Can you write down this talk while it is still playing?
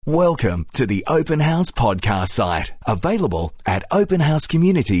Welcome to the Open House podcast site, available at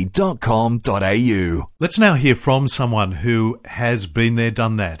openhousecommunity.com.au. Let's now hear from someone who has been there,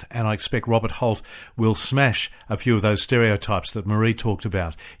 done that, and I expect Robert Holt will smash a few of those stereotypes that Marie talked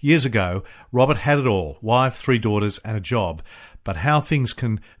about. Years ago, Robert had it all, wife, 3 daughters and a job. But how things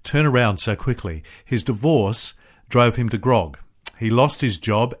can turn around so quickly. His divorce drove him to grog. He lost his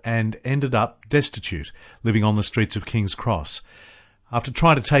job and ended up destitute, living on the streets of King's Cross. After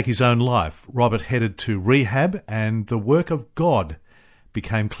trying to take his own life, Robert headed to rehab, and the work of God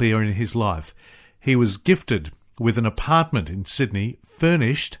became clear in his life. He was gifted with an apartment in Sydney,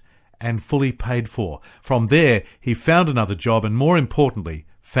 furnished and fully paid for. From there, he found another job and, more importantly,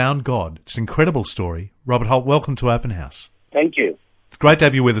 found God. It's an incredible story. Robert Holt, welcome to Open House. Thank you. It's great to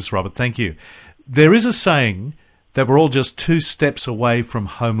have you with us, Robert. Thank you. There is a saying that we're all just 2 steps away from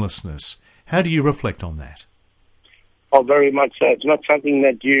homelessness. How do you reflect on that? Oh, very much so. It's not something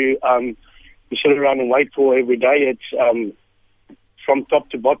that you sit around and wait for every day. It's from top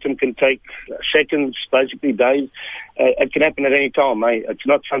to bottom, can take seconds, basically days. It can happen at any time. It's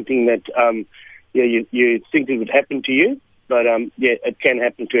not something that you think it would happen to you, but it can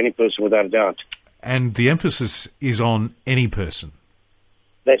happen to any person without a doubt. And the emphasis is on any person.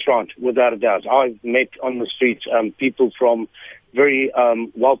 That's right, without a doubt. I've met on the streets people from very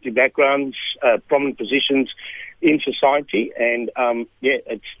wealthy backgrounds, prominent positions in society, and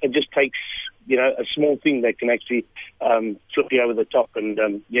it just takes a small thing that can actually flip you over the top and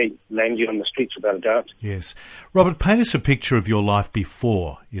land you on the streets without a doubt. Yes, Robert, paint us a picture of your life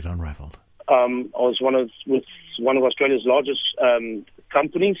before you'd unravelled. I was with one of Australia's largest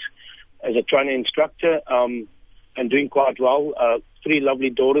companies as a trainer instructor, and doing quite well. 3 lovely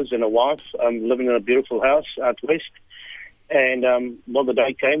daughters and a wife, living in a beautiful house out west. And the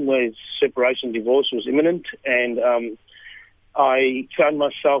day came where separation, divorce was imminent, and I found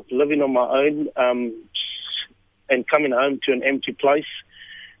myself living on my own and coming home to an empty place,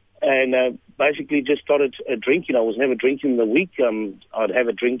 and basically just started drinking. I was never drinking in the week. I'd have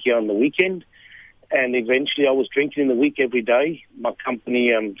a drink here on the weekend, and eventually I was drinking in the week every day. My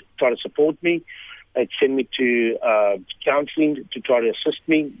company tried to support me. They'd send me to counselling to try to assist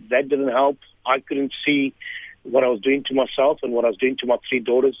me. That didn't help. I couldn't see what I was doing to myself and what I was doing to my 3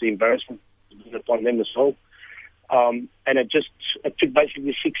 daughters, the embarrassment upon them as well. And it took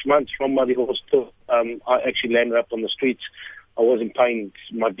basically 6 months from my divorce till I actually landed up on the streets. I wasn't paying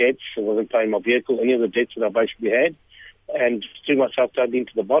my debts, I wasn't paying my vehicle, any of the debts that I basically had, and threw myself turned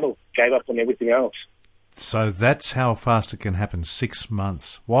into the bottle, gave up on everything else. So that's how fast it can happen, 6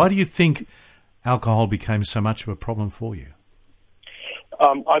 months. Why do you think alcohol became so much of a problem for you?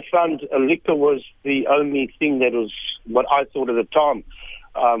 I found liquor was the only thing that was what I thought at the time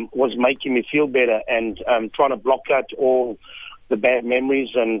was making me feel better, and trying to block out all the bad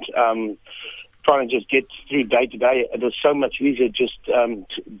memories and trying to just get through day to day. It was so much easier just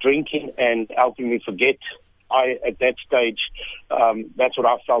drinking and helping me forget. At that stage, that's what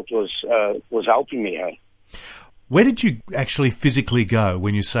I felt was helping me. Where did you actually physically go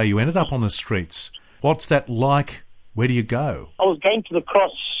when you say you ended up on the streets? What's that like? Where do you go? I was going to the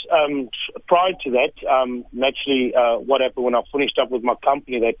cross prior to that. Naturally, what happened when I finished up with my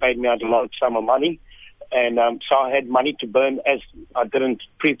company, they paid me out a large sum of money. And so I had money to burn, as I didn't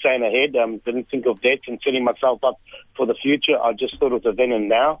pre-plan ahead, didn't think of debt and setting myself up for the future. I just thought of the then and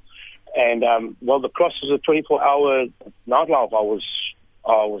now. And the cross was a 24-hour nightlife. I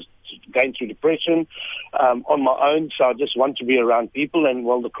was going through depression on my own, so I just wanted to be around people, and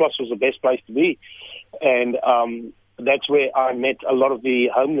the cross was the best place to be. And that's where I met a lot of the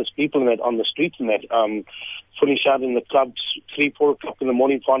homeless people on the streets, and that finish out in the clubs 3-4 o'clock in the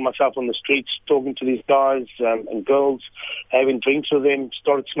morning, find myself on the streets talking to these guys and girls, having drinks with them,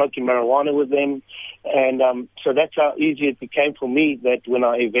 started smoking marijuana with them. And so that's how easy it became for me, that when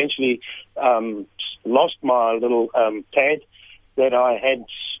I eventually lost my little pad, that I had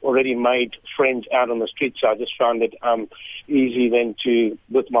already made friends out on the streets. So I just found it easy then to,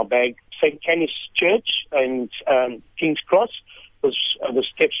 with my bag, St. Canis Church and King's Cross was the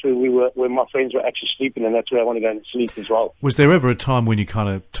steps where my friends were actually sleeping, and that's where I want to go and sleep as well. Was there ever a time when you kind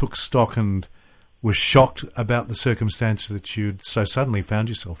of took stock and were shocked about the circumstances that you'd so suddenly found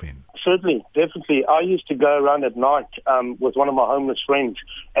yourself in? Certainly, definitely. I used to go around at night with one of my homeless friends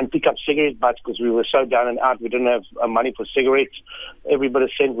and pick up cigarette butts because we were so down and out. We didn't have money for cigarettes. Every bit of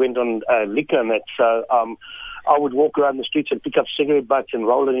cent went on liquor and that. So I would walk around the streets and pick up cigarette butts and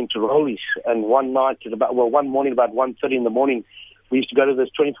roll it into rollies. And one morning about 1:30 in the morning, we used to go to this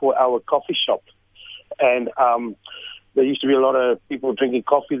 24-hour coffee shop. And there used to be a lot of people drinking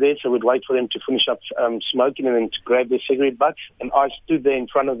coffee there, so we'd wait for them to finish up smoking and then to grab their cigarette butts. And I stood there in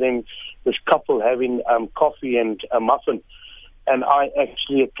front of them, this couple having coffee and a muffin. And I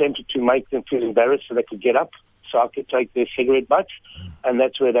actually attempted to make them feel embarrassed so they could get up so I could take their cigarette butts. And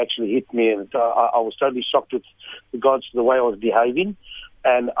that's where it actually hit me. And I was totally shocked with regards to the way I was behaving.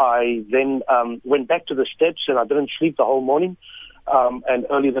 And I then went back to the steps, and I didn't sleep the whole morning. And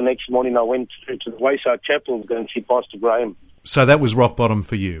early the next morning, I went through to the Wayside Chapel to go and see Pastor Graham. So that was rock bottom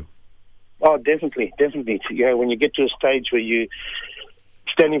for you? Oh, definitely. You know, when you get to a stage where you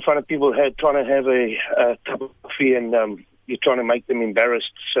stand in front of people trying to have a cup of coffee and you're trying to make them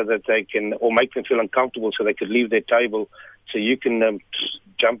embarrassed so that they can, or make them feel uncomfortable so they could leave their table so you can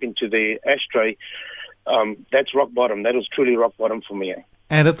jump into the ashtray, that's rock bottom. That was truly rock bottom for me.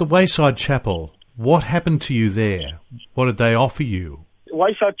 And at the Wayside Chapel, what happened to you there? What did they offer you?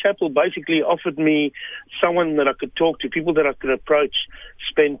 Wayside Chapel basically offered me someone that I could talk to, people that I could approach,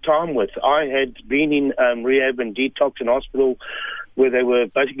 spend time with. I had been in rehab and detox in hospital where they were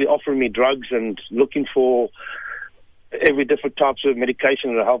basically offering me drugs and looking for every different types of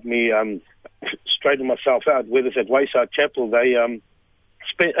medication that helped me straighten myself out. Whether it's at Wayside Chapel, they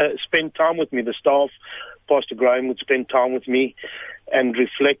spend time with me. The staff, Pastor Graham, would spend time with me and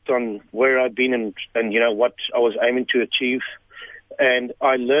reflect on where I'd been and you know, what I was aiming to achieve. And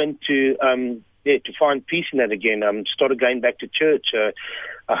I learned to find peace in that again. Started going back to church.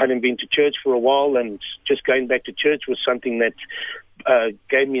 I hadn't been to church for a while, and just going back to church was something that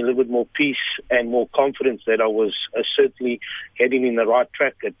gave me a little bit more peace and more confidence that I was certainly heading in the right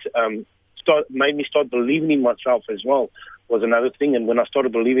track. It made me start believing in myself as well, was another thing. And when I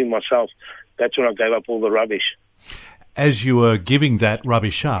started believing in myself, that's when I gave up all the rubbish. As you were giving that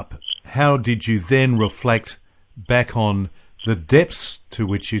rubbish up, how did you then reflect back on the depths to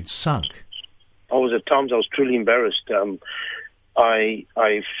which you'd sunk? At times I was truly embarrassed. I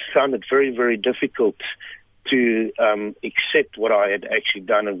found it very, very difficult to accept what I had actually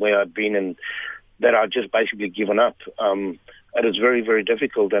done and where I'd been, and that I'd just basically given up. It is very, very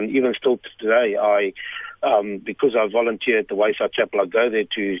difficult, and even still today, because I volunteer at the Wayside Chapel, I go there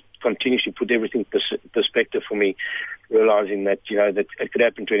to continuously put everything in perspective for me, realizing that, you know, that it could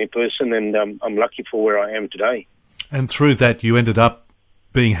happen to any person, and I'm lucky for where I am today. And through that, you ended up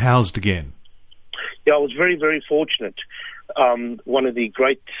being housed again. Yeah, I was very, very fortunate. One of the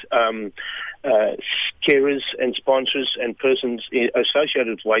great carers and sponsors and persons associated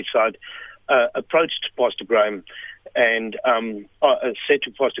with Wayside approached Pastor Graham and said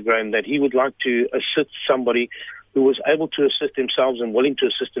to Pastor Graham that he would like to assist somebody who was able to assist themselves and willing to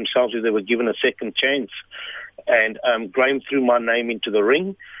assist themselves if they were given a second chance. And Graham threw my name into the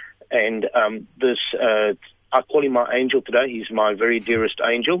ring, and I call him my angel today. He's my very dearest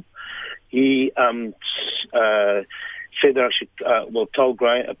angel. He said that I should tell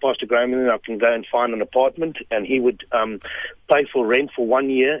Pastor Graham that I can go and find an apartment, and he would pay for rent for 1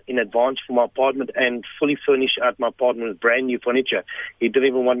 year in advance for my apartment and fully furnish out my apartment with brand new furniture. He didn't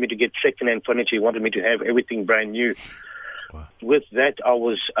even want me to get second-hand furniture. He wanted me to have everything brand new. Wow. With that, I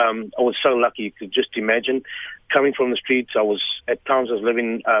was so lucky. You could just imagine. Coming from the streets, at times I was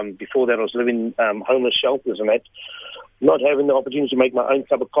living, before that I was living homeless shelters and that, not having the opportunity to make my own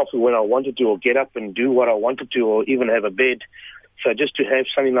cup of coffee when I wanted to, or get up and do what I wanted to, or even have a bed. So just to have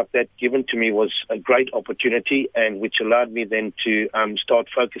something like that given to me was a great opportunity, and which allowed me then to start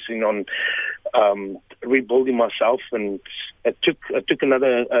focusing on rebuilding myself. And it took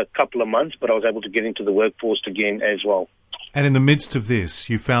another couple of months, but I was able to get into the workforce again as well. And in the midst of this,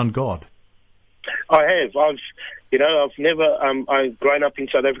 you found God. I have. I've never. I've grown up in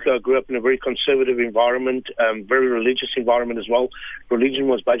South Africa. I grew up in a very conservative environment, very religious environment as well. Religion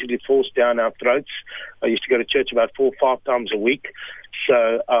was basically forced down our throats. I used to go to church about 4 or 5 times a week.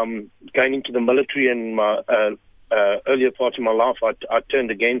 So, going into the military and my earlier part of my life, I turned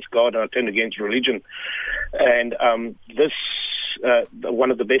against God and I turned against religion. And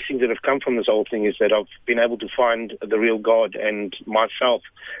one of the best things that have come from this whole thing is that I've been able to find the real God and myself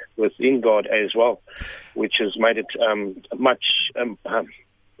within God as well, which has made it much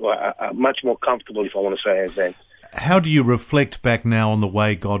more comfortable, if I want to say as that. How do you reflect back now on the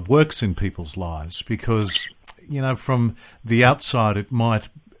way God works in people's lives? Because, you know, from the outside it might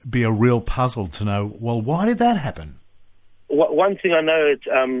be a real puzzle to know, well, why did that happen? One thing I know,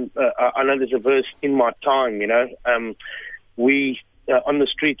 I know there's a verse in my time, you know, we on the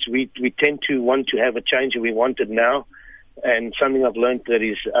streets, we tend to want to have a change and we want it now. And something I've learned that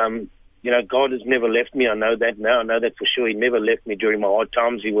is, God has never left me. I know that now. I know that for sure. He never left me during my hard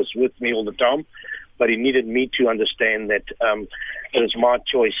times. He was with me all the time. But he needed me to understand that it is my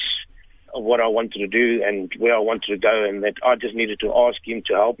choice of what I wanted to do and where I wanted to go, and that I just needed to ask him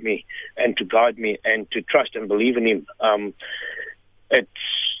to help me and to guide me and to trust and believe in him. At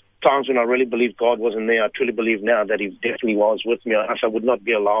times when I really believed God wasn't there, I truly believe now that he definitely was with me, or else I would not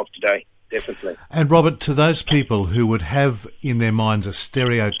be alive today, definitely. And Robert, to those people who would have in their minds a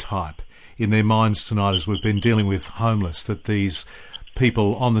stereotype in their minds tonight, as we've been dealing with homeless, that these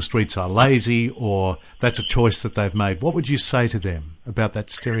people on the streets are lazy or that's a choice that they've made, what would you say to them about that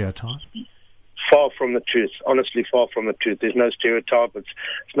stereotype? Far from the truth. Honestly, far from the truth. There's no stereotype.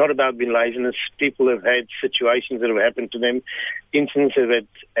 It's not about being laziness. People have had situations that have happened to them, instances that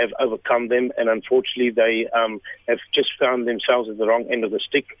have overcome them, and unfortunately they have just found themselves at the wrong end of the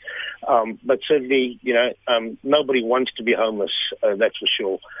stick. But certainly, nobody wants to be homeless, that's for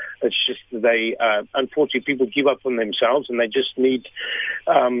sure. It's just unfortunately, people give up on themselves, and they just need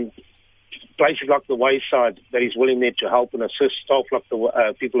places like the Wayside that is willing there to help and assist, staff like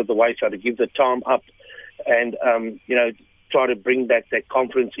the people at the Wayside to give the time up and, try to bring back that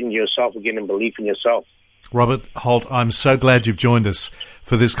confidence in yourself again and belief in yourself. Robert Holt, I'm so glad you've joined us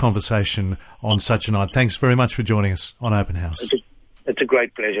for this conversation on such a night. Thanks very much for joining us on Open House. It's a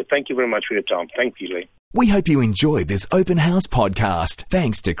great pleasure. Thank you very much for your time. Thank you, Lee. We hope you enjoyed this Open House podcast,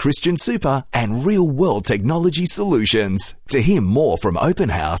 thanks to Christian Super and Real World Technology Solutions. To hear more from Open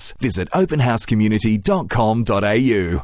House, visit openhousecommunity.com.au.